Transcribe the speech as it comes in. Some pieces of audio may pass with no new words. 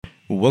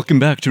Welcome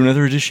back to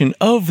another edition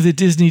of the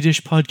Disney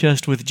Dish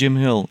Podcast with Jim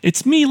Hill.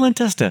 It's me, Len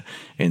Testa,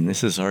 and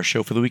this is our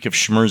show for the week of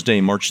Schmurz Day,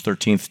 March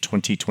 13th,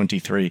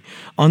 2023.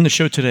 On the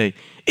show today,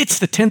 it's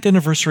the 10th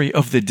anniversary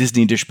of the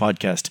Disney Dish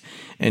Podcast,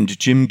 and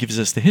Jim gives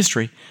us the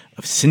history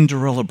of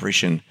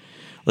Cinderellabration.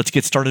 Let's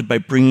get started by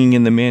bringing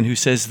in the man who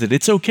says that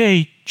it's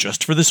okay,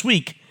 just for this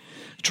week,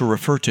 to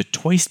refer to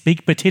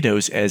twice-baked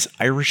potatoes as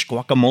Irish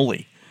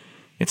guacamole.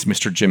 It's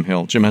Mr. Jim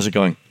Hill. Jim, how's it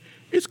going?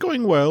 It's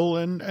going well,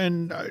 and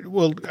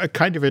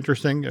kind of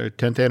interesting.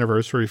 10th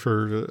anniversary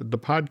for the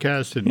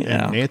podcast, and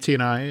Nancy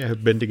and I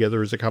have been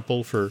together as a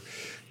couple for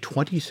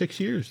 26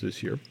 years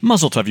this year.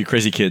 Muzzle tov, you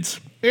crazy kids.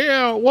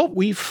 Yeah, well,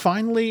 we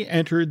finally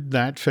entered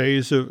that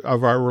phase of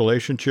our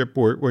relationship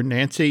where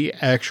Nancy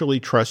actually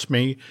trusts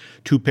me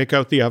to pick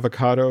out the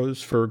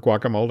avocados for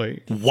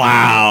guacamole.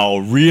 Wow,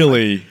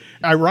 really?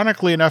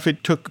 Ironically enough,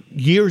 it took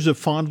years of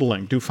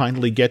fondling to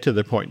finally get to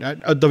the point.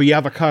 The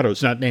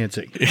avocados, not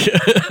Nancy.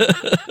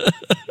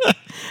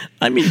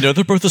 I mean, they're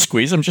both a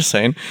squeeze, I'm just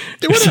saying.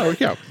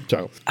 Yeah.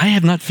 So I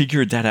have not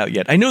figured that out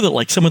yet. I know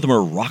that some of them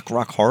are rock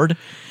hard,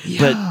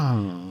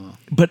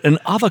 but an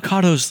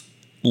avocado's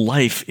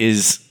life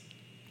is,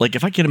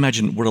 if I can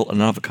imagine what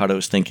an avocado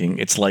is thinking,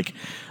 it's like,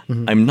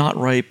 I'm not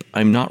ripe,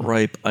 I'm not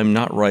ripe, I'm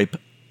not ripe.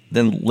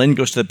 Then Len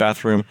goes to the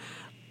bathroom,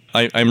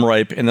 I'm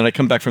ripe, and then I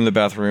come back from the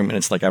bathroom, and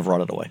it's like I've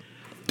rotted away.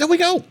 There we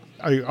go.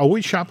 I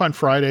always shop on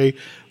Friday.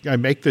 I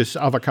make this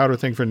avocado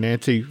thing for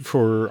Nancy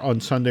on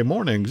Sunday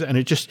mornings, and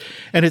it's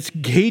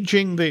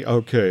gauging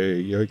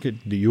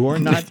you are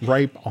not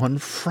ripe on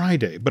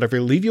Friday, but if I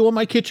leave you on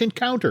my kitchen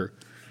counter.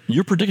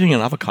 You're predicting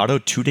an avocado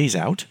 2 days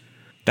out?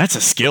 That's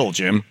a skill,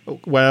 Jim.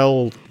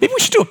 Well, maybe we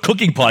should do a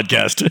cooking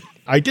podcast.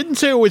 I didn't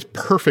say I was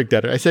perfect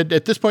at it. I said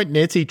at this point,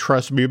 Nancy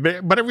trusts me,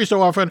 but every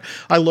so often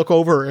I look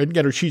over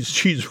and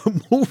she's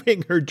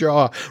moving her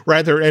jaw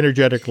rather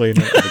energetically, and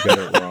I get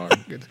it wrong.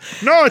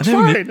 No, it's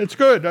fine. It's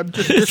good.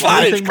 It's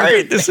fine. It's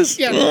great. This is.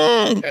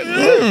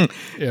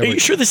 Are you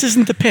sure this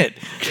isn't the pit?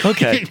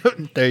 Okay.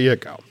 There you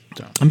go.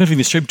 So. I'm having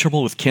the same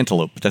trouble with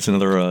cantaloupe, but that's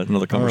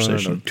another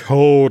conversation. No,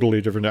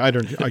 totally different. I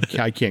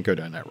can't go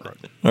down that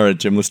road. All right,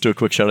 Jim, let's do a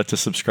quick shout out to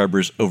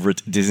subscribers over at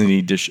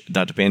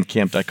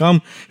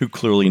disneydish.bandcamp.com who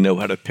clearly know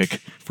how to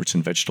pick fruits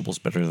and vegetables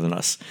better than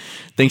us.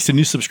 Thanks to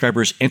new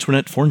subscribers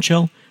Antoinette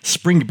Fornchell,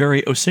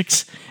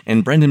 Springberry06,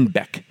 and Brandon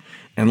Beck,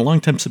 and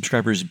longtime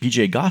subscribers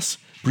BJ Goss,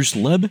 Bruce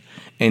Leb,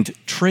 and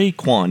Trey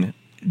Kwan.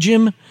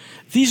 Jim,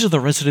 these are the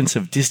residents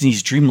of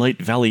Disney's Dreamlight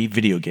Valley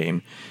video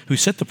game, who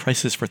set the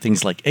prices for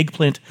things like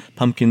eggplant,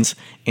 pumpkins,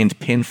 and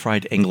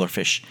pan-fried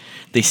anglerfish.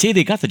 They say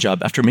they got the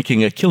job after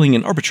making a killing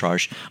in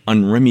arbitrage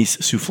on Remy's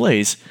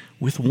soufflés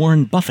with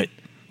Warren Buffett.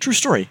 True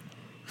story.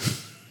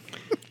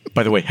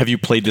 By the way, have you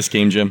played this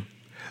game, Jim?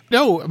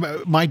 No,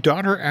 my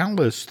daughter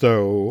Alice,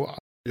 though,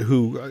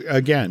 who,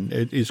 again,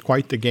 is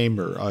quite the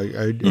gamer.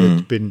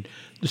 It's been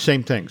the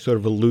same thing, sort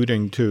of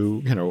alluding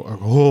to,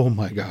 oh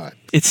my God.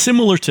 It's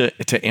similar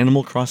to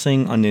Animal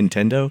Crossing on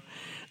Nintendo.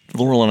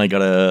 Laurel and I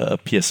got a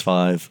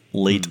PS5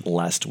 late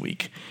last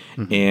week,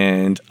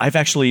 and I've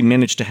actually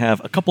managed to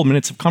have a couple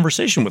minutes of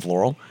conversation with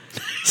Laurel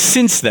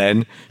since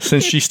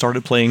she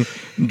started playing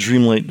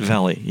Dreamlight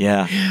Valley.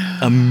 Yeah.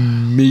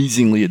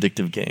 Amazingly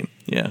addictive game.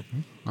 Yeah.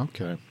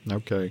 Okay.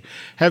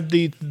 Have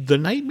the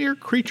nightmare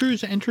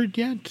creatures entered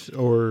yet,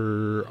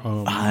 or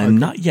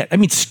not yet? I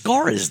mean,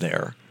 Scar is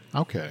there.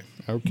 Okay,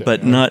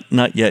 but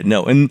not yet.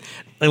 No, and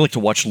I like to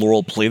watch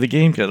Laurel play the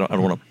game because I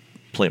don't want to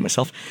play it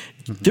myself.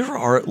 There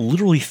are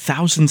literally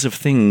thousands of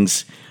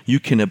things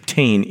you can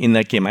obtain in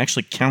that game. I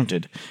actually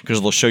counted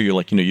because they'll show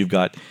you you've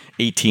got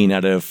 18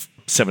 out of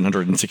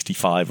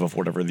 765 of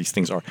whatever these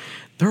things are.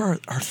 There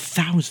are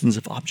thousands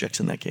of objects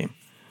in that game.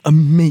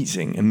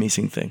 Amazing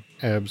thing.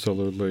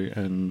 Absolutely.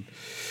 And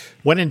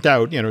when in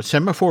doubt,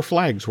 semaphore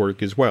flags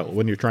work as well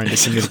when you're trying to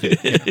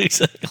communicate.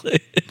 Exactly.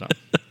 So.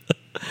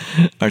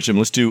 All right, Jim,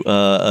 let's do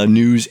a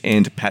news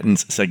and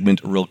patents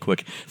segment real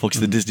quick. Folks,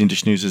 the Disney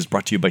Dish News is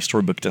brought to you by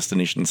Storybook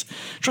Destinations,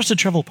 trusted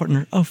travel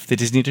partner of the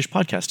Disney Dish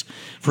Podcast.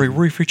 For a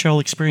worry-free travel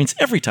experience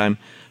every time,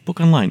 book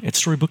online at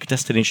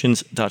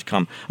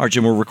StorybookDestinations.com. All right,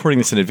 Jim, we're recording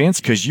this in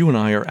advance because you and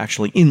I are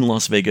actually in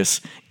Las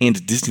Vegas and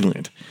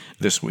Disneyland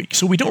this week.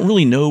 So we don't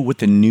really know what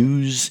the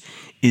news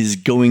is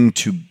going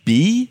to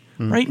be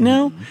right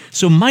now.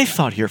 So my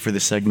thought here for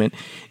this segment,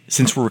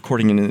 since we're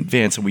recording in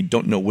advance and we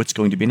don't know what's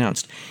going to be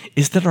announced,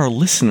 is that our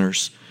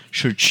listeners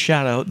should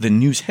shout out the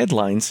news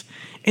headlines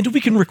and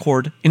we can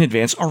record in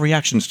advance our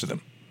reactions to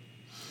them.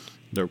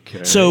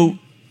 Okay. So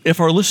if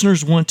our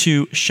listeners want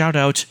to shout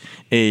out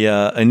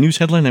a news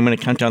headline, I'm going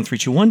to count down 3,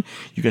 2, 1.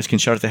 You guys can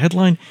shout out the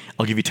headline.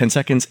 I'll give you 10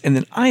 seconds, and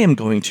then I am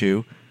going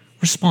to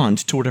respond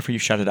to whatever you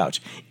shouted out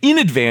in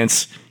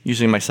advance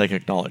using my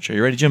psychic knowledge. Are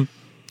you ready, Jim?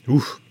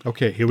 Oof.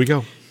 Okay, here we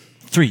go.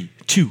 3,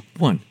 2,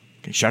 1.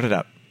 Okay, shout it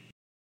out.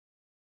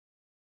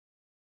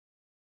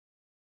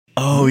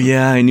 Oh,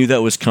 yeah, I knew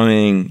that was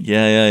coming.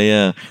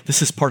 Yeah.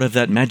 This is part of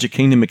that Magic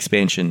Kingdom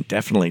expansion.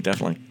 Definitely.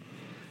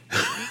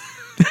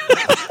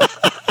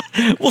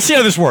 We'll see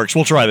how this works.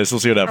 We'll try this. We'll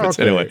see what happens.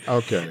 Okay, anyway.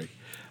 Okay.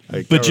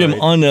 But Jim,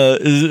 on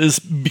is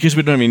because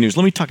we don't have any news,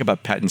 let me talk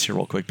about patents here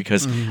real quick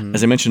because,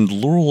 as I mentioned,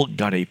 Laurel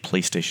got a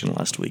PlayStation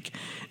last week,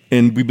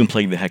 and we've been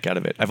playing the heck out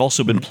of it. I've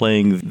also been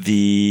playing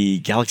the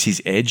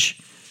Galaxy's Edge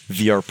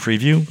VR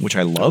preview, which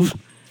I love.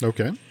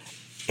 Okay.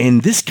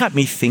 And this got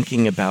me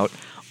thinking about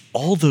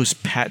all those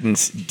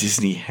patents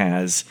Disney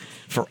has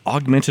for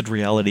augmented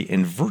reality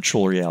and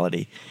virtual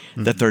reality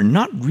that they're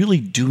not really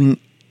doing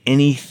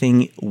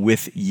anything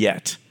with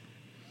yet.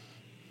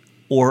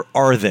 Or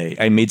are they?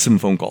 I made some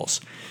phone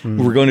calls.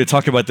 We're going to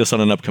talk about this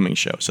on an upcoming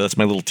show. So that's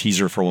my little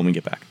teaser for when we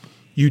get back.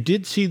 You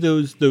did see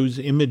those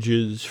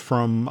images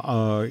from,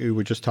 we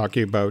were just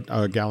talking about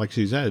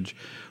Galaxy's Edge,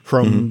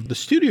 from the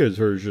studio's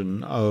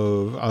version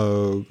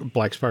of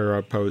Black Spire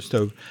Outpost,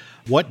 of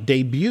what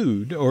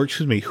debuted, or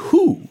excuse me,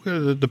 who,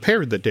 the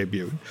pair that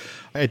debuted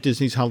at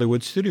Disney's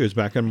Hollywood Studios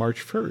back on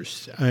March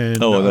 1st. And,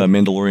 the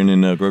Mandalorian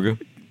and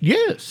Grogu?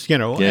 Yes,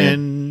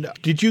 and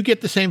did you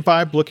get the same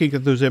vibe looking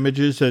at those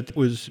images that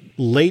was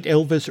late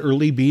Elvis,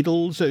 early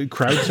Beatles,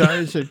 crowd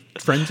size,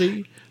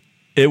 frenzy?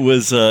 It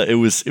was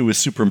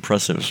super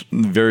impressive,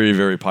 very,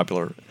 very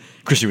popular.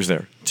 Christy was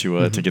there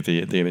to get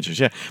the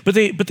images, but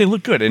they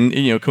look good,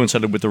 and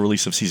coincided with the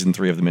release of season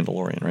 3 of The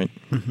Mandalorian,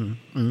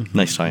 right?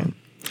 Nice tie-in.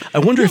 I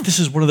wonder if this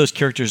is one of those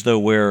characters though,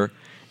 where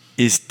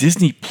is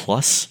Disney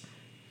Plus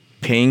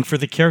paying for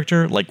the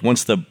character? Like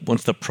once the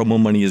promo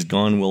money is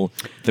gone, will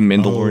the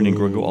Mandalorian and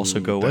Grogu also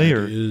go away?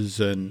 Or is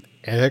an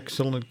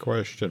excellent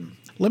question.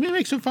 Let me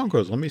make some phone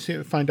calls. Let me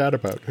find out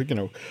about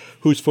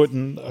who's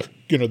footing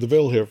the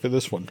bill here for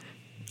this one.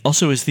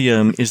 Also, is the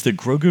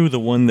Grogu the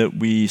one that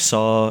we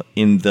saw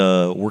in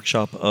the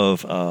workshop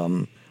of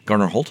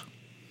Garner Holt?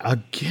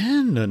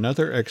 Again,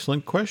 another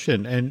excellent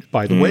question. And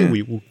by the way,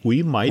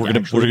 we might we're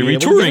going to be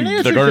touring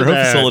the Garner Holt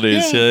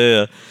facilities.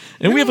 Yeah.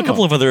 And we have a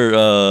couple of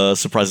other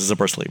surprises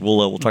up our sleeve.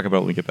 We'll talk about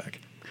it when we get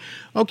back.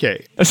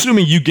 Okay.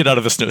 Assuming you get out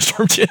of the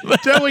snowstorm, Jim.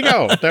 There we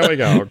go.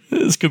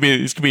 This could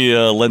be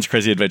a Len's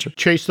crazy adventure.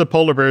 Chase the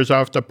polar bears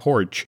off the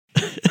porch.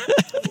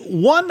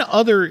 One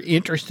other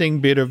interesting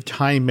bit of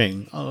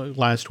timing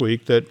last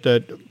week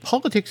that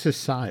politics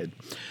aside,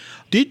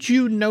 did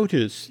you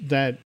notice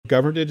that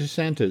Governor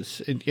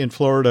DeSantis in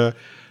Florida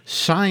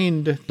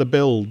signed the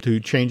bill to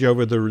change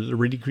over the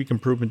Reedy Creek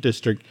Improvement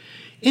District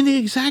in the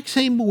exact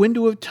same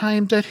window of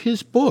time that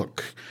his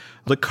book,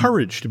 The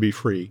Courage to Be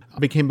Free,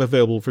 became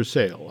available for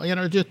sale?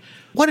 Just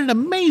what an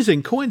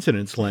amazing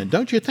coincidence, Len,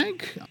 don't you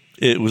think?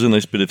 It was a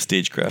nice bit of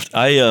stagecraft.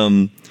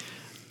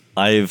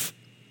 I've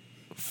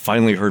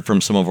finally heard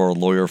from some of our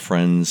lawyer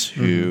friends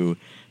who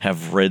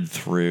have read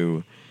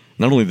through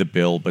not only the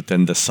bill, but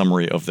then the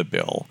summary of the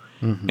bill.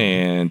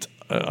 And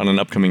on an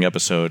upcoming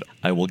episode,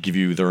 I will give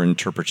you their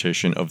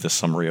interpretation of the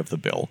summary of the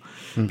bill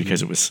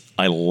because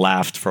I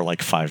laughed for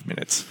like 5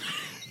 minutes.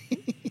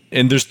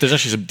 And there's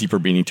actually some deeper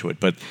meaning to it,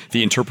 but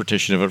the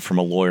interpretation of it from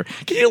a lawyer.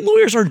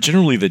 Lawyers aren't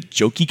generally the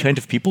jokey kind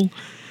of people,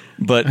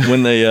 but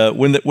when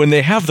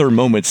they have their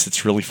moments,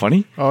 it's really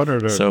funny. Oh no,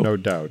 no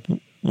doubt.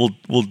 We'll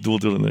do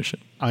it on this show.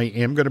 I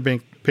am going to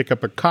pick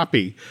up a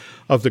copy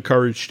of The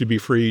Courage to Be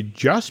Free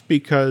just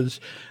because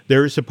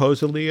there is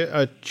supposedly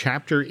a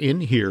chapter in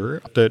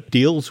here that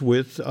deals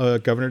with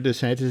Governor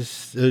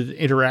DeSantis'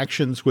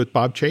 interactions with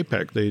Bob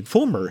Chapek, the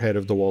former head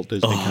of the Walt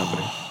Disney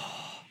Company.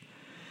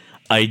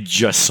 I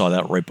just saw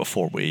that right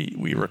before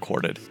we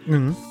recorded.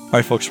 All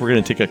right, folks, we're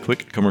going to take a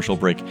quick commercial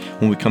break.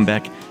 When we come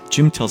back,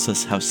 Jim tells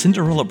us how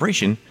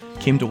Cinderellabration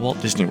came to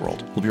Walt Disney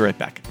World. We'll be right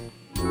back.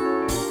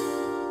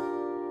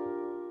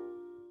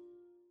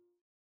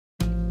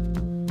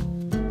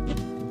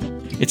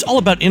 It's all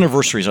about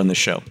anniversaries on this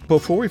show.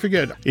 Before we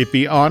forget, it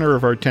be honor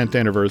of our 10th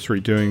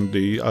anniversary doing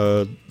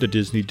the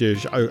Disney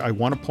dish, I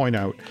want to point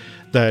out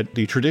that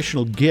the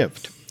traditional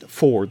gift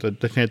for the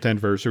 10th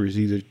anniversary is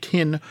either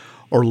tin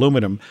or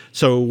aluminum.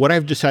 So what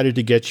I've decided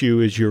to get you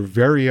is your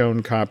very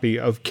own copy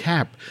of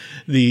Cap,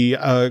 the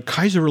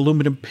Kaiser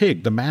aluminum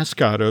pig, the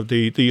mascot of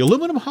the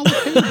Aluminum Hall of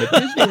Fame at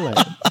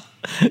Disneyland.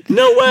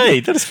 No way.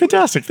 That is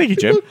fantastic. Thank you,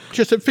 Jim.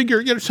 Just a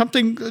figure,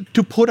 something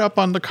to put up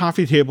on the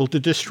coffee table to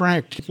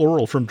distract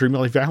Laurel from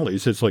Dreamlight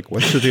Valleys. It's like,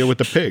 what's the deal with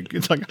the pig?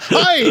 It's like,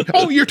 hi,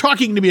 oh, you're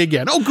talking to me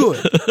again. Oh,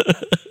 good.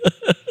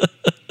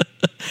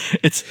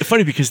 It's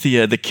funny because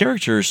the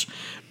characters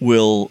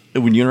will,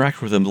 when you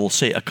interact with them, they'll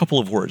say a couple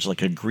of words,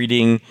 like a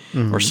greeting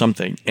or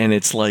something. And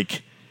it's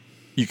like,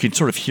 you can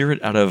sort of hear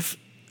it out of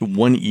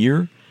one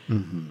ear.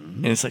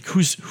 And it's like,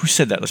 who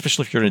said that?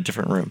 Especially if you're in a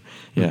different room.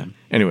 Yeah.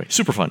 Anyway,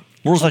 super fun.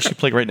 Laurel's actually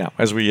playing right now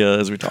as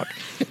we talk.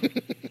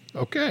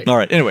 Okay. All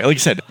right. Anyway, like I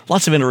said,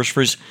 lots of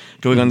anniversaries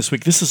going on this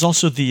week. This is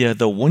also the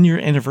 1 year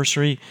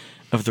anniversary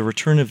of the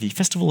return of the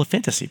Festival of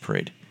Fantasy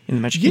Parade in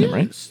the Magic Kingdom,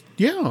 right?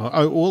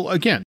 Yeah. Well,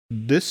 again,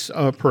 this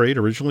parade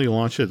originally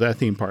launched at that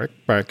theme park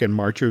back in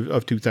March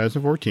of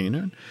 2014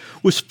 and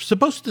was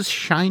supposed to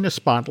shine a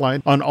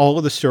spotlight on all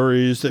of the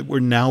stories that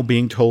were now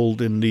being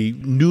told in the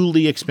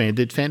newly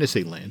expanded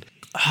Fantasyland.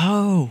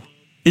 Oh.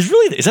 Is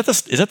that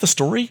the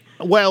story?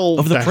 Well,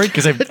 of the parade?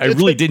 Because I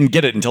really didn't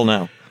get it until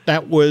now.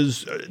 That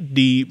was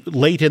the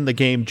late in the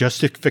game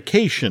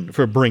justification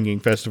for bringing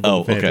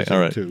Festival of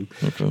Fantasy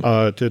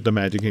to the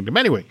Magic Kingdom.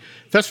 Anyway,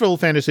 Festival of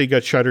Fantasy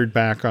got shuttered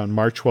back on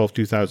March 12,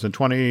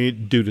 2020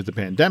 due to the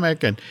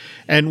pandemic.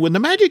 And when the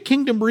Magic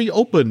Kingdom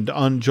reopened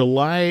on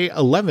July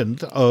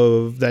 11th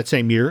of that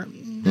same year,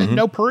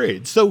 no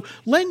parades. So,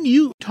 Len,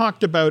 you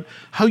talked about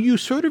how you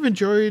sort of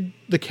enjoyed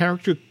the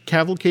character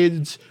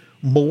cavalcades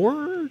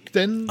more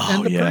than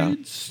the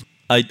parades.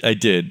 I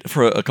did,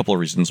 for a couple of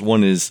reasons.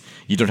 One is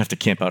you don't have to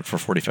camp out for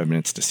 45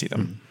 minutes to see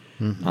them.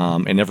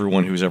 And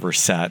everyone who's ever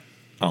sat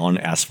on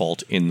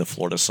asphalt in the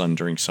Florida sun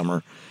during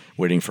summer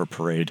waiting for a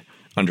parade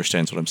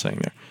understands what I'm saying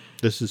there.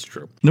 This is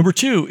true. Number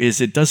two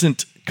is it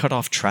doesn't cut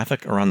off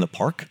traffic around the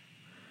park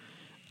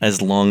as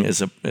long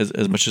as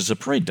much as a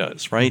parade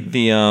does, right?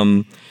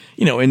 And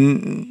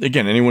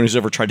again, anyone who's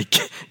ever tried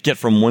to get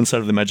from one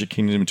side of the Magic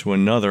Kingdom to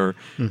another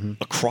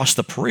across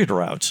the parade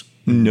route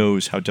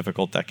knows how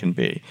difficult that can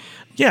be.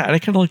 Yeah, and I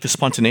kind of like the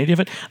spontaneity of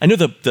it. I know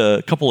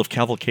the couple of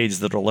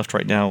cavalcades that are left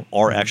right now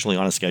are actually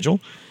on a schedule.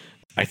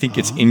 I think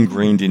it's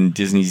ingrained in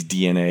Disney's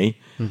DNA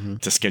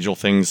to schedule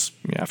things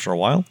after a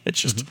while.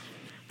 It's just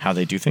how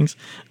they do things.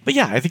 But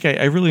yeah, I think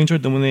I really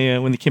enjoyed them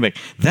when they came back.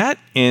 That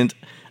and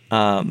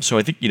so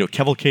I think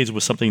cavalcades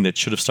was something that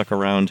should have stuck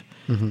around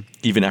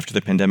even after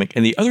the pandemic.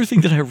 And the other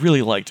thing that I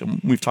really liked, and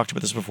we've talked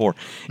about this before,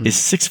 is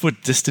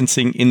 6-foot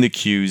distancing in the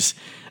queues.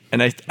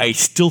 And I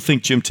still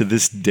think, Jim, to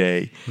this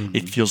day,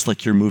 it feels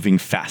like you're moving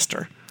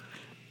faster,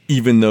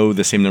 even though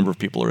the same number of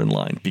people are in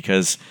line,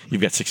 because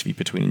you've got 6 feet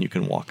between and you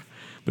can walk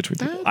between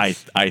people.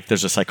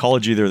 There's a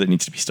psychology there that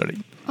needs to be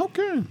studied.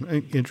 Okay,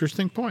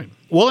 interesting point.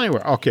 Well,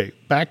 anyway,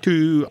 back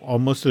to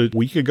almost a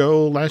week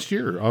ago last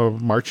year,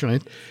 March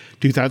 9th,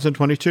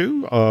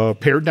 2022, a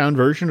pared-down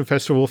version of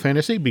Festival of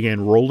Fantasy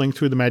began rolling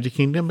through the Magic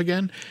Kingdom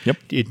again. Yep.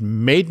 It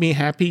made me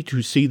happy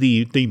to see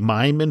the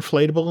mime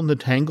inflatable and the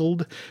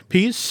Tangled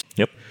piece.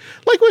 Yep.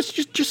 Like, it was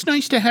just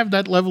nice to have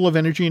that level of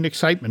energy and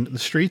excitement in the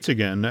streets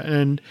again,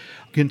 and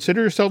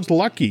consider ourselves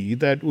lucky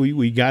that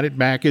we got it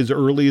back as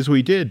early as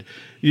we did.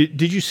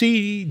 Did you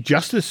see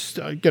just this,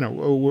 again,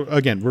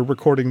 we're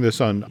recording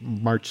this on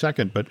March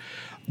 2nd, but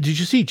did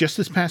you see just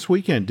this past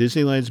weekend,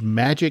 Disneyland's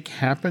Magic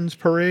Happens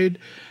parade?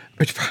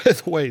 Which, by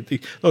the way,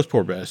 those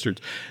poor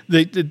bastards,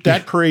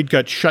 that parade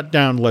got shut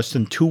down less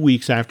than 2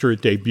 weeks after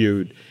it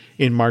debuted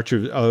in March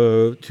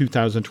of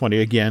 2020,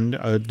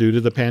 again, due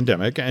to the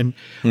pandemic, and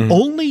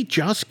only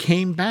just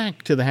came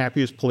back to the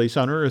happiest place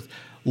on earth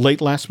late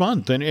last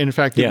month. And in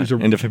fact, it was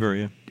end of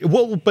February. Yeah.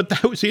 Well, but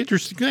that was the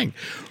interesting thing.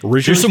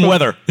 Here's some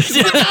weather.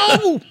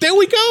 There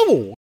we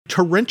go.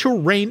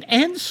 Torrential rain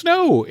and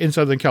snow in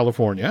Southern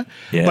California.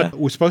 Yeah. But it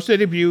was supposed to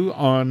debut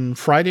on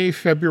Friday,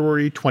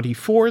 February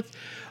 24th,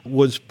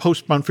 was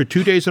postponed for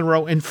 2 days in a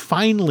row, and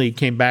finally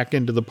came back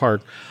into the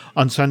park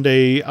on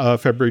Sunday,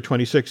 February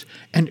 26th.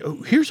 And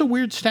here's a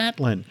weird stat,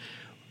 Len.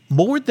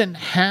 More than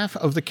half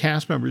of the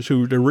cast members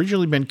who had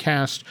originally been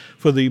cast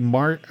for the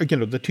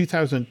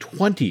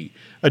 2020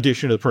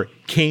 edition of the parade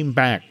came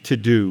back to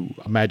do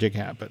Magic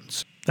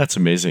Happens. That's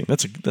amazing.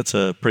 That's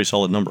a pretty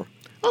solid number.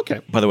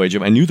 Okay. By the way,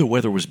 Jim, I knew the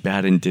weather was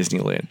bad in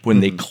Disneyland when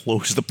they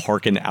closed the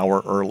park an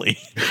hour early.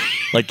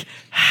 Like,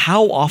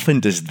 how often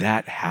does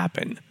that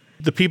happen?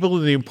 The people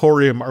in the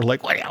Emporium are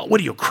like,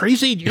 what are you,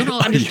 crazy? You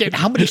don't understand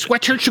how many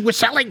sweatshirts you were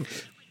selling?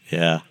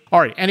 Yeah. All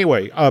right.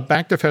 Anyway,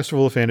 back to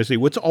Festival of Fantasy.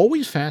 What's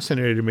always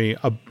fascinated me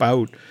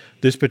about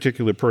this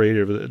particular parade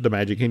of the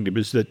Magic Kingdom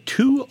is that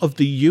two of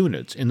the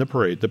units in the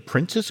parade, the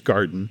Princess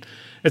Garden,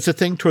 it's a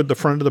thing toward the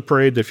front of the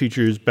parade that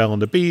features Belle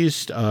and the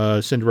Beast,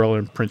 Cinderella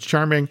and Prince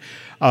Charming,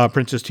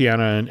 Princess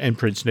Tiana and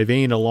Prince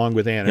Naveen, along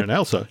with Anna and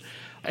Elsa,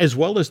 as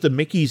well as the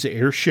Mickey's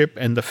airship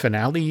and the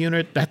finale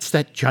unit. That's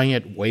that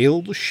giant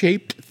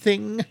whale-shaped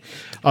thing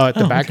at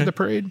the back of the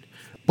parade.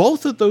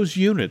 Both of those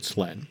units,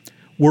 Len,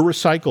 were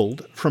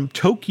recycled from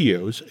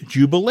Tokyo's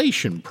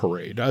Jubilation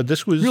Parade.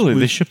 This was really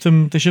they shipped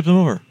them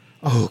over.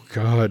 Oh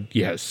God,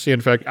 yes.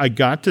 In fact, I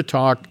got to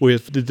talk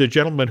with the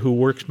gentleman who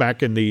works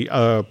back in the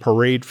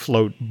parade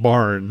float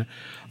barn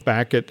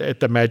back at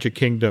the Magic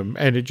Kingdom,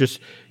 and it just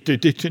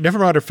never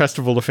mind a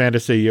Festival of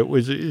Fantasy. It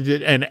was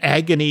an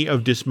agony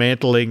of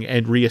dismantling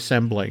and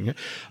reassembling.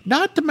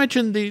 Not to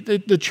mention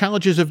the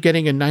challenges of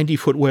getting a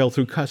 90-foot whale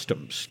through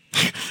customs.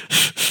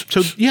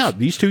 So, yeah,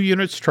 these two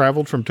units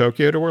traveled from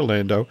Tokyo to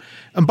Orlando.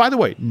 And by the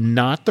way,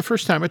 not the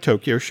first time a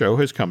Tokyo show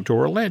has come to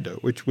Orlando,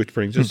 which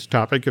brings us to the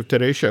topic of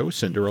today's show,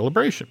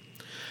 Cinderellabration.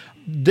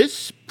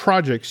 This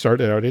project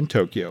started out in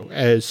Tokyo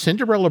as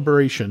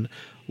Cinderellabration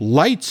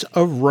Lights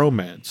of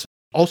Romance,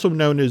 also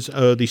known as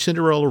the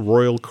Cinderella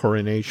Royal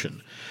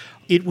Coronation.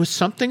 It was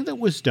something that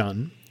was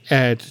done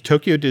at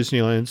Tokyo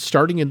Disneyland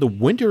starting in the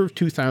winter of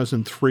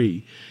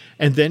 2003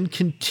 and then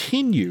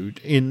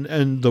continued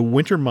in the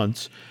winter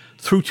months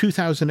through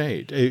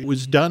 2008. It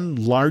was done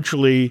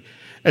largely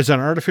as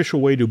an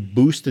artificial way to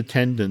boost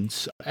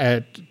attendance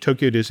at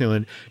Tokyo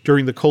Disneyland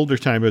during the colder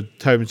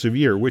times of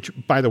year, which,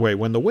 by the way,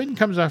 when the wind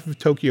comes off of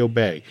Tokyo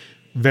Bay,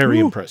 very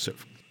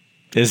impressive.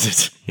 Is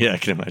it? Yeah, I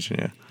can imagine,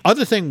 yeah.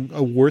 Other thing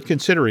worth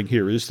considering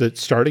here is that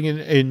starting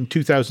in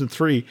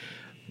 2003,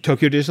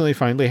 Tokyo Disneyland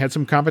finally had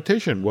some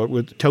competition. What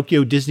with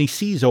Tokyo Disney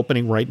Seas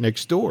opening right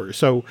next door.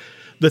 So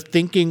the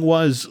thinking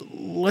was,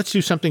 let's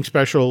do something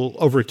special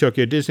over at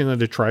Tokyo Disneyland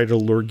to try to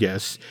lure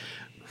guests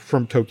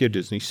from Tokyo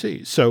Disney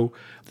Seas. So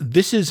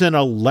this is an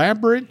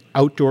elaborate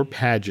outdoor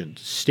pageant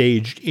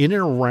staged in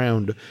and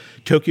around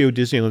Tokyo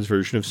Disneyland's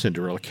version of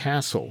Cinderella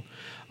Castle.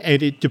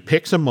 And it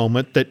depicts a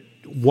moment that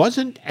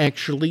wasn't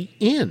actually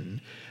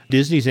in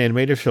Disney's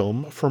animated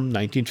film from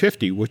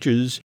 1950, which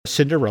is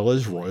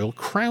Cinderella's royal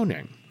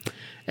crowning.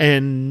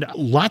 And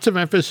lots of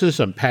emphasis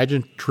on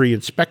pageantry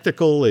and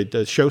spectacle.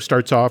 The show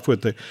starts off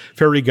with the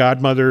fairy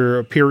godmother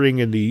appearing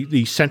in the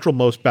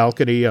centralmost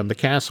balcony on the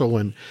castle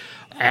and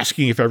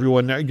asking if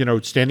everyone,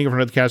 standing in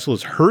front of the castle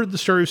has heard the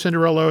story of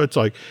Cinderella. It's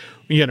like,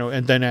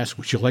 and then asks,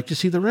 would you like to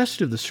see the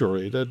rest of the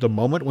story, the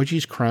moment when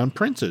she's crowned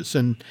princess?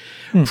 And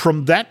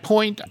from that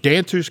point,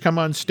 dancers come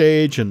on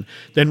stage, and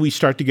then we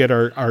start to get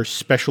our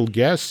special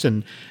guests.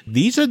 And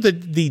these are the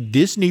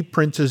Disney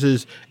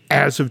princesses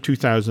as of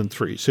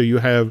 2003. So you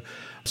have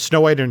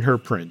Snow White and her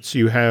prince.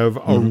 You have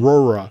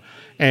Aurora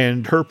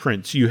and her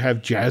prince. You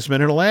have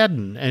Jasmine and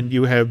Aladdin. And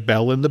you have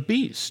Belle and the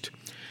Beast.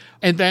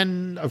 And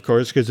then, of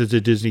course, because it's a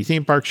Disney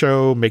theme park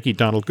show, Mickey,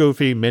 Donald,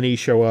 Goofy, Minnie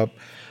show up.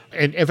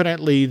 And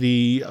evidently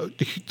the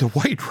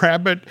White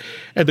Rabbit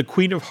and the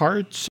Queen of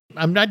Hearts.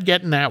 I'm not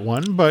getting that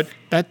one, but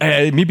that...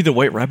 maybe the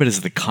White Rabbit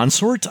is the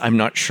consort? I'm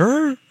not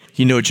sure.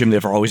 Jim, there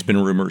have always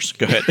been rumors.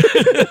 Go ahead.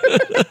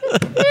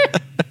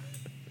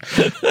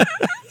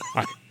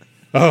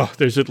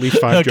 There's at least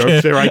 5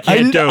 jokes there I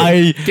can't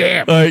do.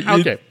 Damn.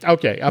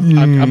 Okay. I'm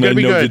going to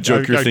be good. I know the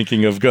joke you're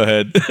thinking of. Go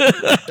ahead.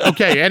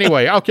 Okay,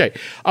 anyway.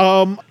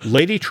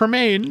 Lady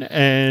Tremaine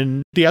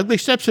and the Ugly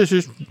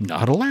Stepsisters,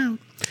 not allowed.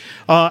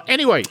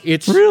 Anyway,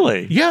 it's...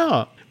 Really?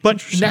 Yeah.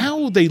 But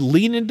now they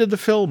lean into the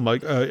film.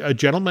 A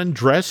gentleman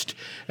dressed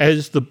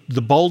as the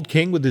bald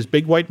king with his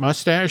big white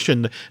mustache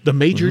and the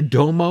major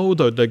domo,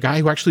 the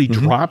guy who actually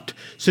dropped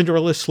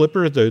Cinderella's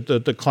slipper,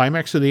 the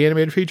climax of the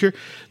animated feature,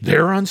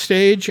 they're on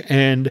stage,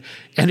 and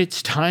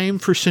it's time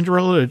for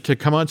Cinderella to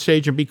come on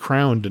stage and be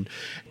crowned. And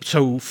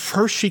so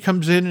first she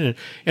comes in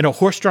a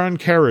horse-drawn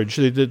carriage,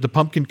 the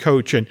pumpkin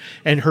coach, and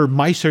her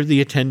mice are the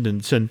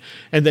attendants. And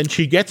then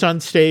she gets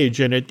on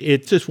stage, and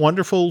it's this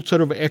wonderful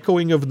sort of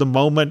echoing of the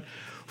moment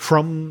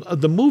from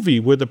the movie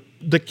where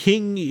the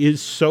king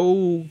is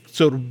so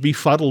sort of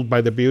befuddled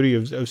by the beauty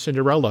of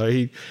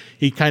Cinderella.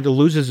 He kind of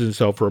loses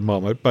himself for a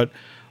moment. But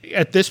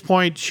at this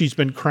point, she's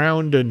been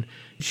crowned and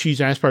she's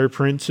asked by her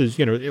prince, is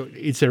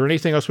there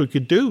anything else we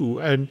could do?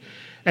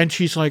 And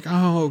she's like,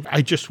 oh,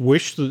 I just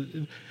wish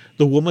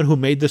the woman who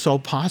made this all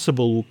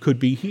possible could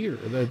be here,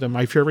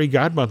 my fairy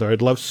godmother.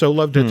 I'd love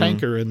to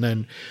thank her. And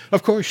then,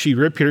 of course, she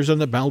reappears on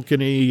the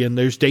balcony, and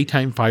there's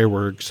daytime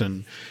fireworks,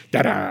 and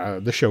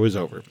the show is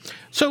over.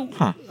 So,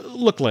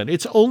 look, Len,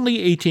 it's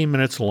only 18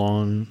 minutes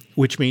long,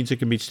 which means it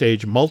can be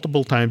staged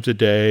multiple times a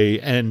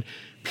day, and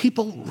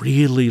people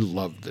really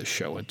love this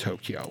show in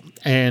Tokyo.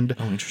 And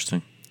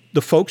interesting.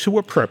 The folks who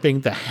were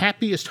prepping the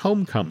Happiest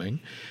Homecoming,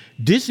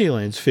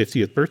 Disneyland's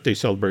 50th birthday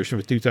celebration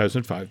of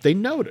 2005, they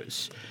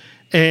notice.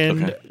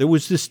 And there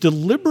was this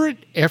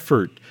deliberate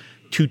effort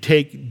to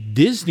take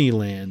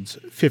Disneyland's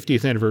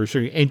 50th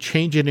anniversary and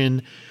change it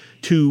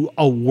into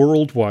a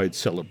worldwide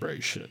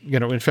celebration.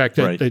 In fact,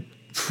 that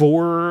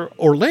for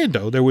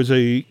Orlando, there was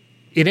in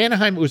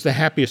Anaheim, it was the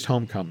Happiest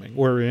Homecoming,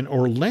 where in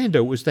Orlando,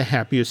 it was the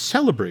Happiest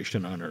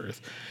Celebration on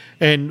Earth.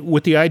 And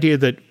with the idea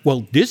that,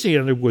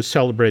 Disneyland was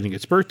celebrating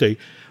its birthday,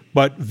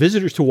 but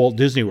visitors to Walt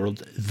Disney World,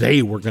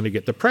 they were going to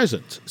get the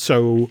presents.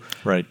 So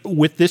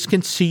with this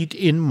conceit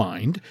in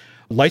mind,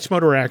 Lights,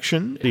 Motor,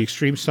 Action, the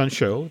Extreme Stunt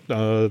Show.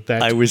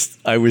 I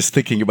was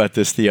thinking about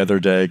this the other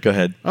day. Go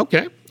ahead.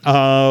 Okay.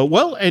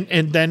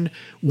 And then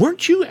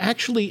weren't you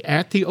actually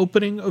at the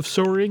opening of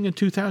Soaring in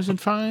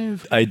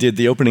 2005? I did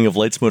the opening of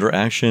Lights, Motor,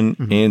 Action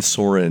and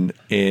Soarin',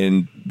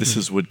 and this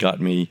is what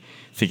got me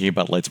thinking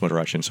about Lights, Motor,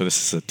 Action. So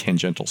this is a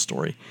tangential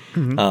story.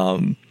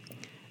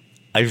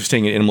 I was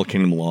staying at Animal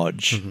Kingdom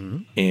Lodge,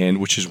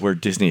 and which is where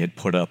Disney had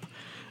put up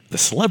the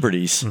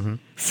celebrities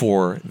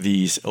for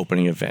these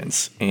opening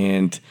events.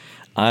 And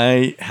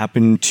I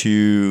happened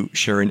to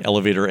share an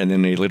elevator and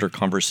then a later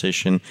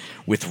conversation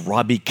with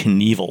Robbie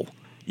Knievel,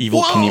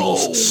 Evil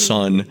Knievel's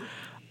son,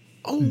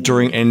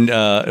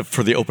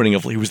 for the opening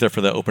of, he was there for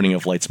the opening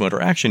of Lights,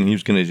 Motor, Action, and he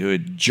was going to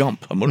do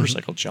a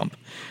motorcycle jump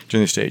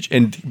during the stage.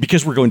 And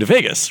because we're going to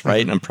Vegas, right,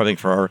 and I'm prepping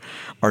for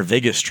our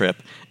Vegas trip,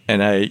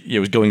 and I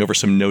was going over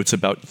some notes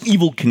about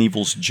Evil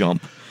Knievel's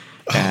jump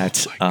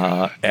at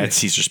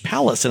Caesar's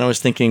Palace, and I was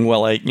thinking,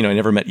 I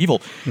never met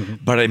Evil,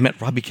 but I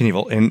met Robbie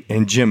Knievel,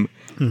 and Jim,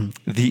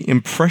 the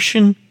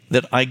impression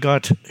that I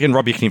got, and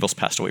Robbie Knievel's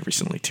passed away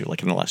recently too,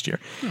 like in the last year.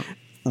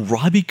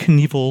 Robbie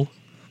Knievel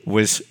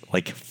was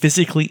like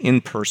physically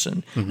in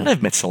person, and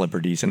I've met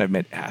celebrities, and I've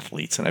met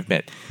athletes, and I've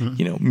met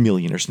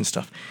millionaires and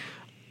stuff.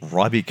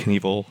 Robbie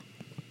Knievel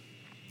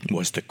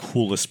was the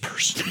coolest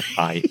person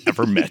I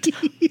ever met.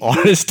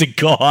 Honest to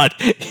God,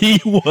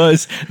 he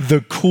was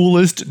the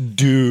coolest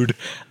dude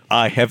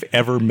I have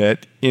ever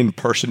met in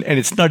person, and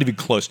it's not even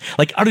close.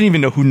 Like, I don't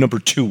even know who number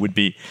 2 would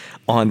be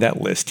on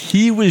that list.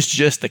 He was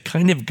just the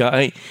kind of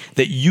guy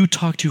that you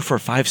talked to for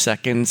 5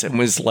 seconds and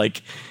was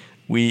like,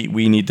 we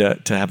need to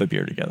have a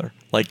beer together.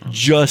 Like,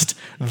 just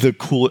the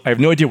cool. I have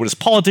no idea what his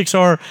politics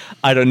are.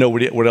 I don't know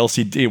what else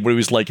he did, what he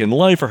was like in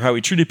life or how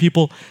he treated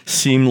people.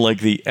 Seemed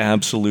like the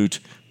absolute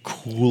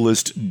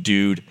coolest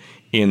dude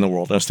in the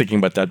world. I was thinking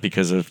about that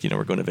because of,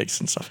 we're going to Vegas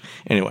and stuff.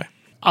 Anyway.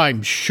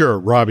 I'm sure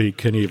Robbie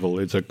Knievel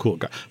is a cool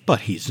guy, but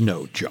he's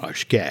no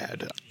Josh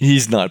Gad.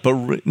 He's not,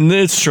 but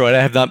it's true. I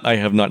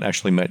have not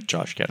actually met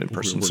Josh Gad in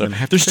person, so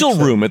there's still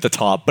room at the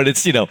top, but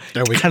it's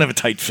kind of a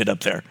tight fit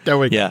up there. There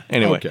we go. Yeah.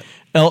 Anyway, okay.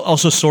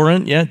 Also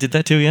Soren, did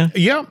that too. Yeah.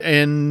 Yeah,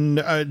 and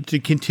to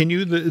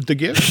continue the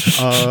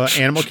gift,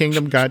 Animal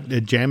Kingdom got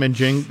Jamming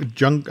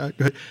Jingle,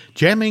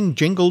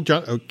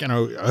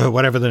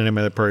 whatever the name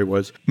of the parade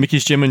was.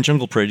 Mickey's Jammin'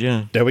 Jungle Parade.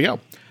 Yeah. There we go.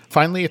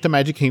 Finally, at the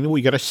Magic Kingdom,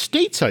 we got a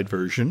stateside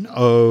version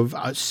of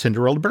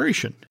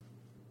Cinderellabration.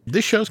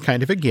 This show's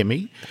kind of a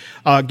gimme,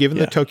 given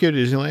that Tokyo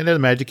Disneyland and the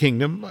Magic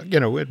Kingdom,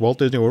 at Walt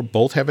Disney World,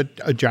 both have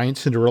a giant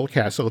Cinderella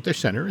castle at their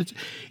center. It's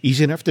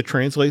easy enough to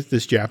translate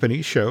this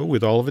Japanese show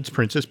with all of its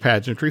princess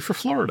pageantry for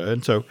Florida.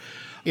 And so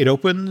it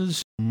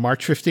opens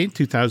March 15th,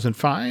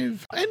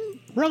 2005, and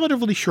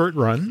relatively short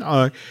run.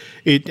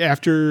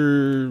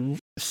 After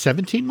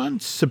 17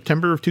 months,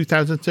 September of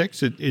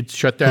 2006, it's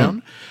shut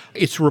down.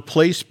 It's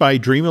replaced by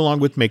Dream Along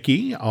with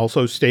Mickey,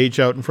 also staged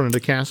out in front of the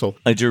castle.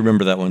 I do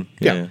remember that one.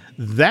 Yeah.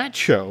 That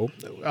show,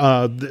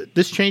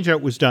 this change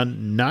out was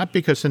done not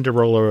because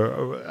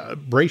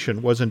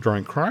Cinderellabration wasn't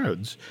drawing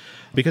crowds,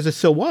 because it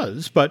still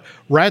was, but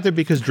rather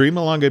because Dream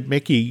Along with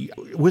Mickey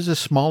was a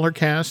smaller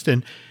cast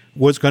and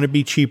was going to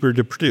be cheaper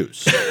to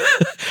produce.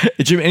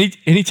 Jim,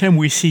 anytime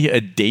we see a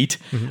date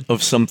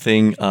of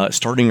something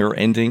starting or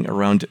ending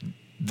around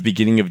the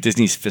beginning of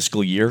Disney's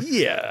fiscal year.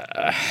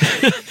 Yeah.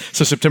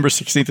 So September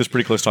 16th is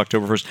pretty close to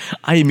October 1st.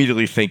 I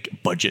immediately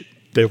think budget.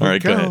 There we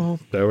go.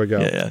 There we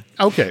go. Yeah.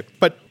 Okay,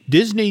 but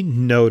Disney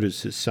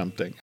notices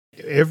something.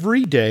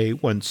 Every day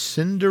when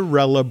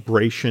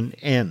Cinderellabration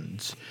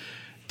ends,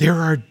 there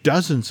are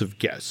dozens of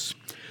guests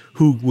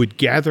who would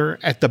gather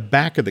at the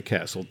back of the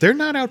castle. They're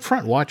not out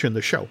front watching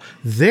the show.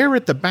 They're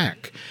at the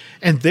back,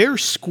 and they're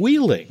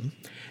squealing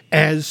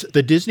as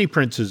the Disney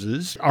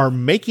princesses are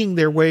making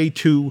their way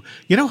to,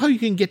 how you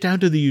can get down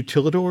to the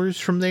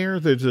utilidors from there?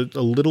 There's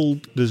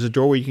a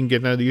door where you can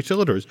get down to the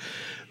utilidors.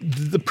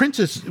 The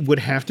princess would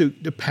have to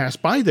pass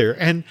by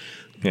there, and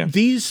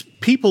these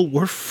people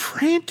were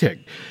frantic.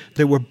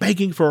 They were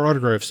begging for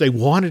autographs. They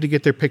wanted to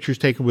get their pictures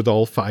taken with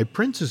all 5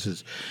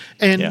 princesses.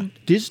 And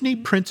Disney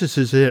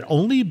Princesses had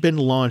only been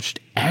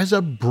launched as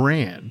a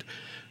brand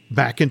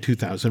back in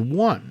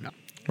 2001.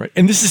 Right.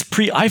 And this is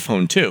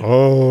pre-iPhone, too.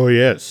 Oh,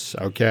 yes.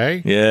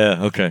 Okay.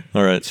 Yeah. Okay.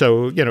 All right.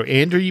 So,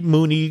 Andy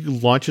Mooney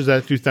launches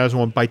that in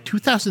 2001. By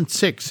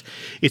 2006,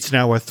 it's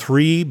now a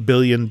 $3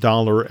 billion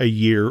a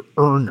year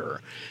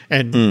earner.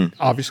 And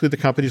obviously the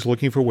company's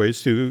looking for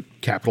ways to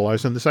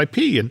capitalize on this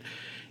IP.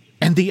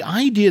 And the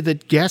idea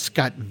that guests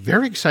got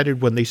very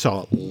excited when they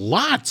saw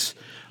lots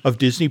of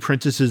Disney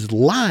princesses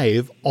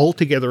live all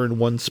together in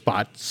one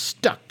spot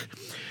stuck.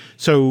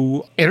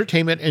 So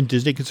Entertainment and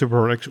Disney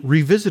Consumer Products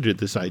revisited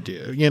this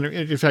idea.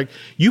 In fact,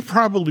 you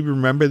probably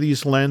remember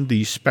these, Len,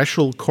 these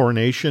special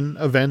coronation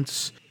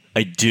events.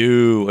 I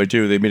do.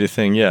 They made a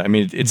thing. Yeah. I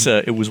mean,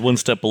 it was one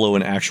step below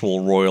an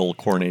actual royal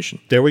coronation.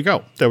 There we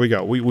go.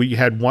 We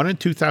had one in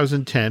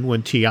 2010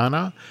 when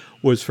Tiana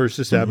was first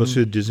established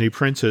as a Disney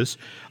princess.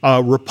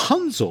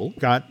 Rapunzel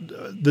got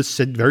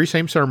the very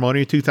same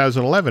ceremony in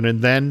 2011.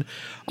 And then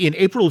in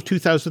April of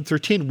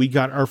 2013, we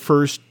got our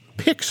first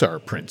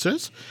Pixar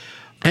princess.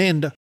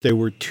 And there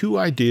were 2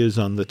 ideas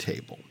on the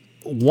table.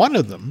 One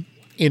of them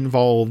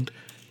involved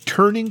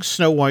turning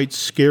Snow White's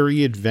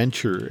scary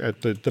adventure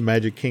at the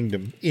Magic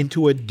Kingdom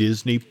into a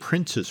Disney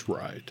princess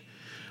ride.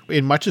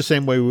 In much the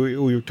same way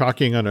we were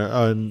talking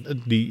on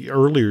the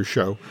earlier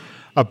show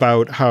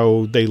about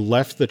how they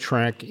left the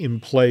track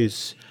in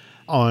place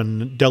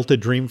on Delta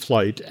Dream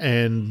Flight,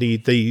 and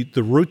the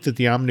route that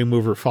the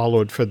Omnimover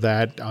followed for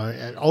that.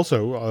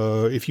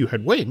 Also, if you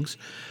had wings,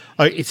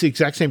 it's the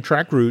exact same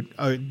track route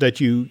that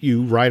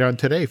you ride on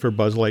today for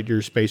Buzz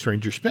Lightyear's Space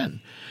Ranger Spin.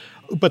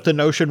 But the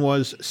notion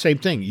was same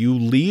thing. You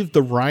leave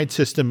the ride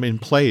system in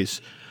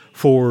place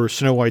for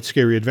Snow White's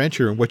Scary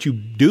Adventure, and what you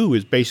do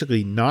is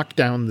basically knock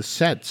down the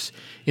sets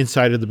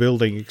inside of the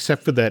building,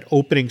 except for that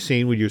opening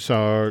scene where you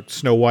saw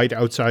Snow White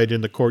outside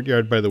in the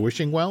courtyard by the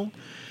wishing well.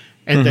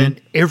 And then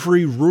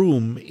every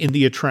room in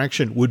the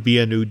attraction would be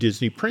a new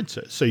Disney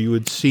princess. So you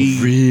would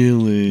see...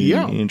 Really?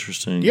 Yeah.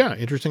 Interesting. Yeah,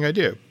 interesting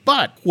idea.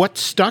 But what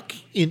stuck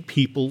in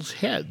people's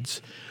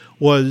heads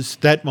was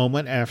that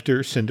moment after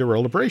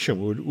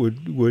Cinderellabration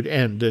would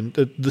end, and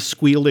the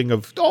squealing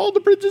of all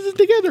the princesses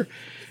together.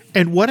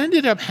 And what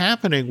ended up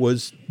happening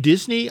was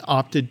Disney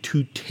opted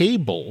to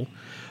table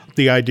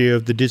the idea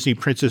of the Disney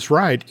Princess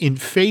Ride in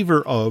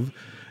favor of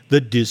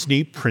the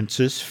Disney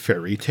Princess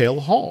Fairy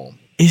Tale Hall.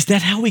 Is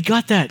that how we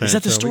got that? Is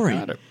that the story?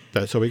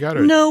 That's how we got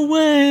it. No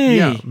way.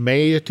 Yeah,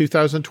 May of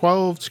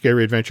 2012,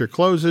 Scary Adventure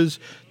closes.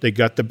 They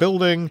got the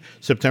building.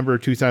 September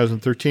of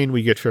 2013,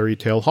 we get Fairy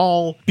Tale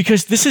Hall.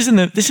 Because this is in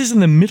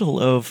the middle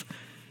of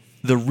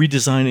the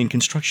redesign and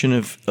construction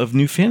of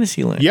New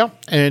Fantasyland. Yeah,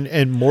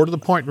 and more to the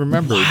point,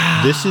 remember,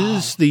 this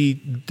is the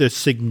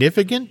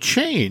significant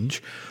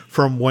change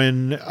from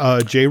when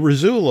Jay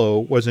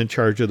Rizzullo was in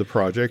charge of the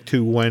project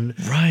to when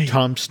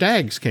Tom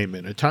Staggs came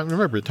in. And Tom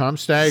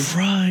Staggs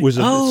was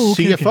a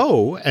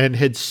CFO and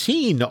had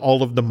seen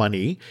all of the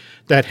money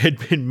that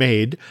had been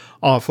made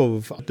off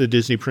of the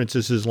Disney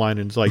Princesses line,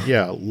 and it's like,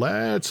 yeah,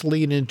 let's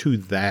lean into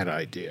that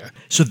idea.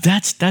 So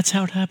that's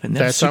how it happened.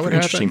 That's super how it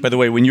interesting. happened. By the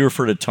way, when you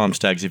refer to Tom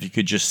Staggs, if you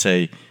could just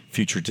say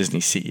future Disney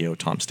CEO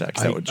Tom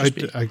Staggs, that would just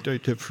be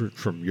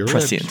from your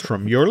prescient. lips.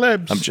 From your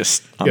lips. I'm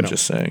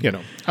just saying.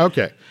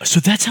 Okay. So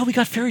that's how we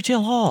got Fairy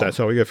Tale Hall. That's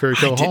how we got Fairy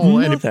Tale Hall.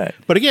 I didn't know that.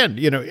 But again,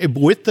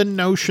 with the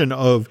notion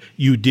of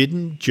you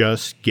didn't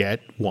just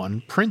get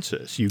one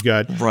princess. You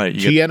got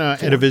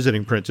Tiana and a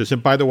visiting princess.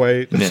 And by the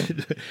way,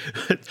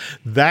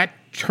 that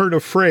turn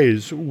of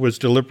phrase was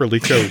deliberately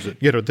chosen.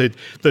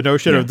 The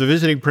notion of the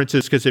visiting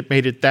princess, because it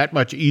made it that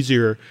much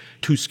easier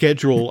to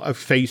schedule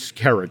face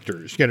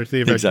characters.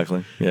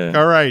 Exactly. Yeah.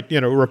 All right,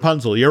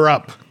 Rapunzel, you're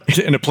up.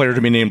 And a player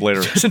to be named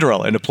later.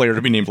 Cinderella, and a player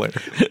to be named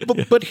later.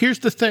 but here's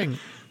the thing.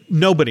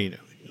 Nobody knew.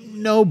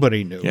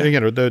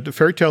 Yeah. The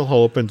Fairy Tale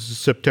Hall opens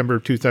September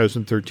of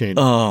 2013.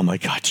 Oh, my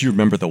God. Do you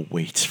remember the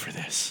waits for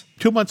this?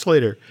 2 months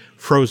later,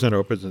 Frozen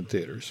opens in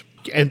theaters.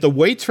 And the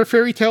waits for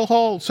Fairy Tale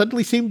Hall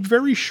suddenly seemed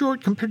very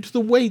short compared to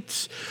the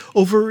waits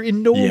over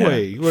in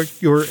Norway, where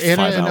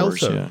Anna and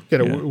Elsa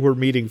were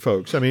meeting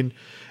folks. I mean,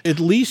 at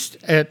least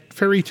at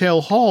Fairy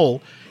Tale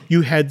Hall,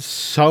 you had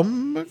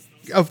some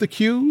of the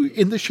queue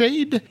in the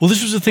shade. Well,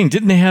 this was the thing.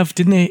 Didn't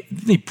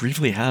they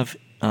briefly have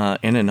Anna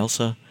and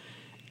Elsa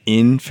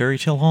in Fairy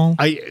Tale Hall?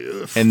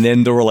 And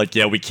then they were like,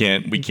 yeah, we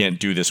can't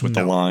do this with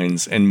the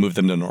lines, and move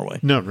them to Norway.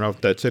 No,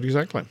 that's it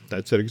exactly.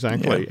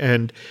 Yeah.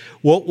 And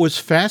what was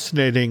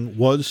fascinating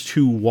was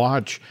to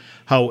watch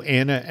how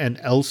Anna and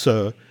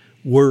Elsa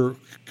were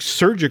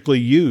surgically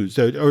used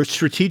or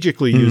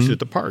strategically used at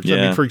the parks. Yeah. I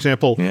mean, for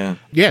example,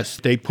 yes,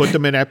 they put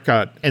them in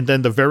Epcot, and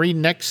then the very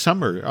next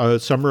summer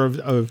of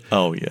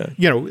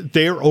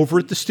they're over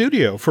at the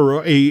studio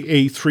for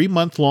a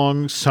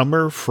 3-month-long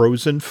summer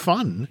Frozen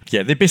fun.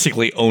 Yeah, they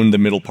basically owned the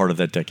middle part of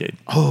that decade.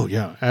 Oh,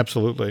 yeah,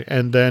 absolutely.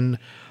 And then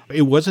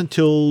it wasn't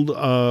until,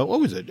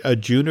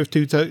 June of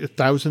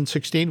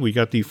 2016, we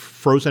got the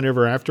Frozen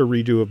Ever After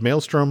redo of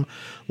Maelstrom.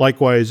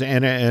 Likewise,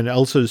 Anna and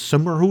Elsa's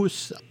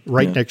Summerhouse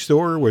next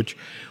door, which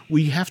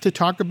we have to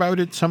talk about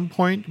at some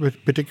point,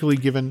 particularly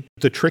given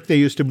the trick they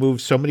used to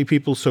move so many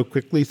people so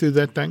quickly through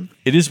that thing.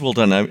 It is well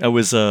done. I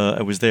was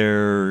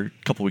there a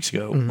couple weeks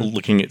ago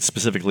looking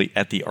specifically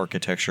at the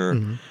architecture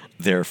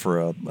there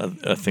for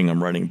a thing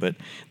I'm writing. But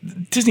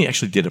Disney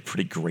actually did a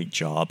pretty great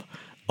job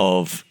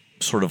of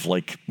sort of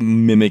like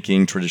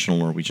mimicking traditional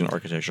Norwegian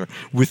architecture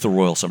with the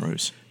Royal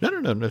Summerhouse.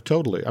 No,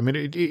 totally. I mean,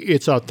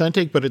 it's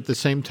authentic, but at the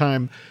same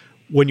time,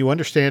 when you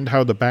understand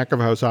how the back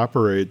of house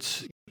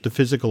operates, the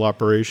physical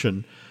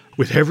operation,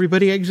 with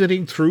everybody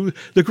exiting through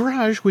the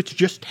garage, which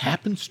just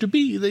happens to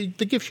be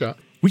the gift shop.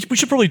 We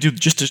should probably do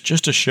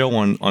just a show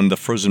on the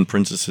Frozen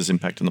Princess's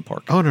impact in the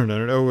park. Oh,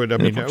 no. I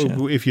mean,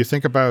 if you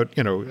think about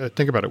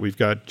it, we've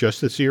got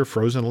just this year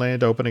Frozen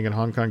Land opening in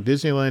Hong Kong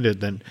Disneyland,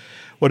 and then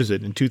what is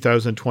it in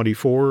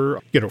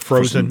 2024?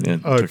 Frozen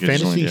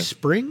Fantasy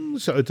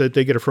Springs.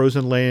 They get a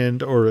Frozen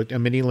Land or a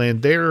mini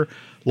land there.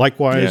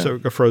 Likewise,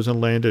 a Frozen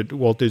Land at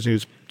Walt Disney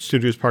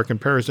Studios Park in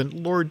Paris, and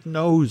Lord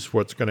knows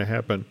what's going to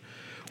happen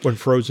when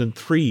Frozen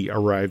 3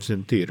 arrives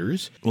in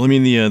theaters. Well, I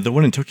mean, the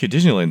one in Tokyo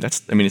Disneyland,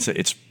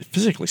 it's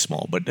physically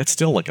small, but that's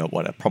still like it's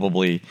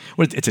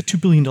a $2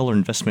 billion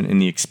investment in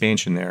the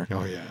expansion there.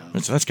 Oh, yeah.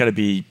 And so that's got to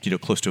be,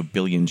 close to $1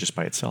 billion just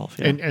by itself.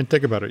 Yeah. And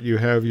think about it. You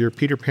have your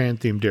Peter Pan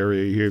themed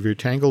area, you have your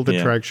Tangled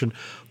attraction,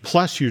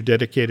 plus your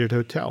dedicated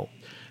hotel.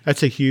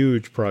 That's a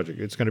huge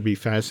project. It's going to be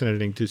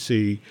fascinating to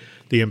see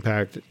the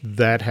impact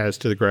that has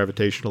to the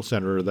gravitational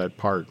center of that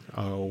park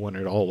when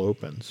it all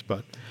opens.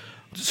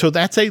 So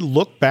that's a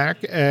look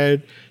back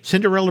at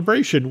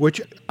Cinderellabration, which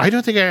I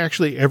don't think I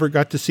actually ever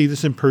got to see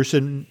this in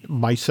person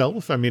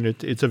myself. I mean,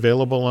 it's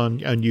available on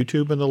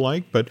YouTube and the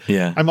like, but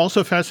I'm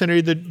also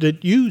fascinated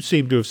that you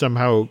seem to have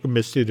somehow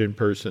missed it in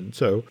person.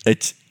 So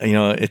it's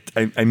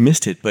I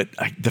missed it, but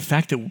the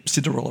fact that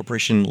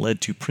Cinderellabration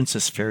led to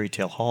Princess Fairy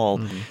Tale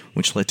Hall,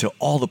 which led to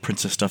all the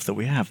princess stuff that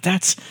we have,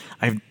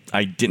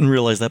 I didn't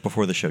realize that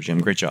before the show, Jim.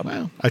 Great job.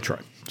 Well, I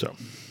tried. So.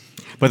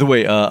 By the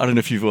way, I don't know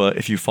if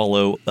you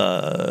follow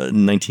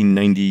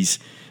 1990s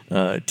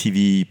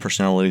TV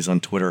personalities on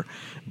Twitter,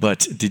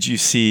 but did you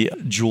see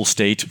Jewel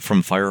State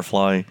from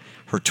Firefly,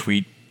 her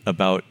tweet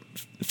about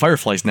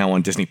Firefly's now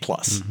on Disney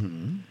Plus?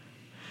 Mm-hmm.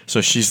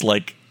 So she's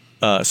like,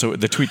 so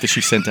the tweet that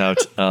she sent out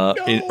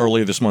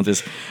earlier this month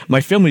is,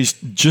 my family's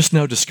just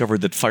now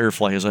discovered that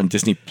Firefly is on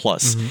Disney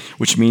Plus,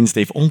 which means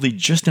they've only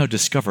just now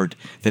discovered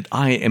that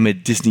I am a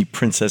Disney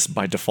princess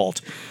by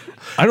default.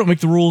 I don't make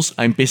the rules.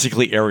 I'm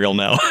basically Ariel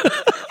now.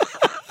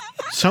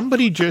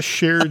 somebody just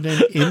shared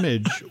an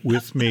image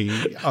with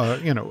me,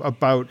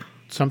 about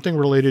something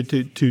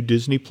related to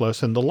Disney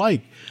Plus and the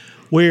like,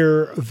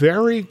 where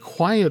very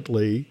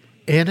quietly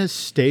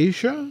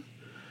Anastasia,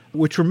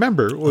 which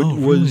remember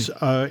was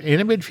an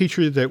animated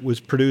feature that was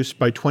produced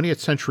by 20th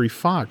Century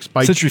Fox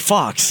by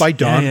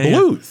Don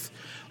Bluth.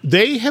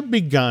 They have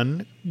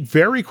begun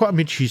very quiet. I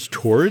mean, she's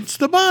towards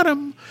the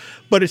bottom,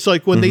 but it's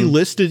like when they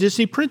list a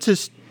Disney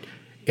princess,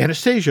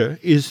 Anastasia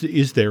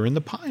is there in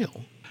the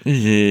pile.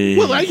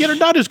 Well,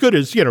 not as good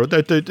as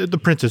the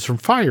princess from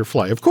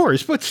Firefly, of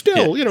course, but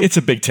still, it's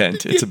a big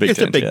tent. It's a big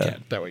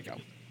tent. There we go.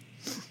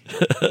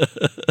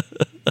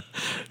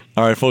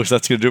 All right, folks,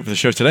 that's going to do it for the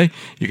show today.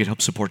 You can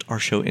help support our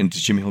show and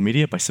Jimmy Hill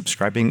Media by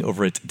subscribing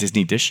over at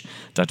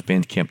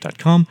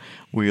disneydish.bandcamp.com,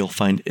 where you'll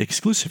find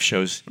exclusive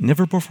shows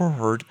never before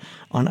heard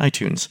on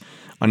iTunes.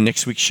 On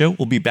next week's show,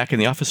 we'll be back in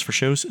the office for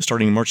shows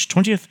starting March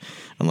 20th,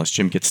 unless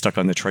Jim gets stuck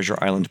on the Treasure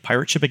Island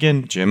pirate ship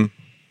again. Jim,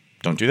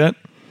 don't do that.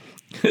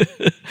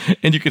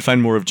 And you can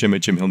find more of Jim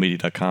at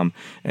jimhillmedia.com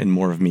and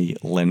more of me,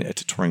 Len, at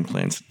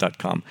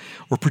touringplans.com.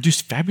 We're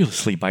produced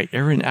fabulously by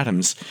Aaron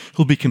Adams,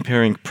 who'll be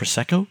comparing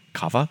Prosecco,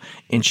 Cava,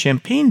 and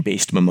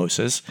champagne-based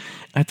mimosas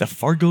at the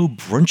Fargo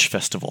Brunch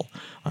Festival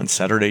on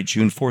Saturday,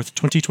 June 4th,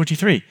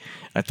 2023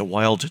 at the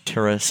Wild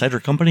Terra Cider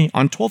Company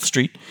on 12th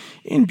Street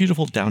in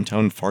beautiful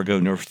downtown Fargo,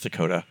 North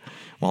Dakota.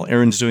 While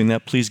Aaron's doing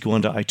that, please go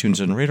onto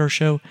iTunes and rate our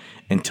show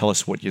and tell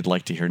us what you'd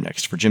like to hear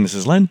next. For Jim, this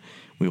is Len.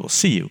 We will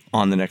see you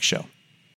on the next show.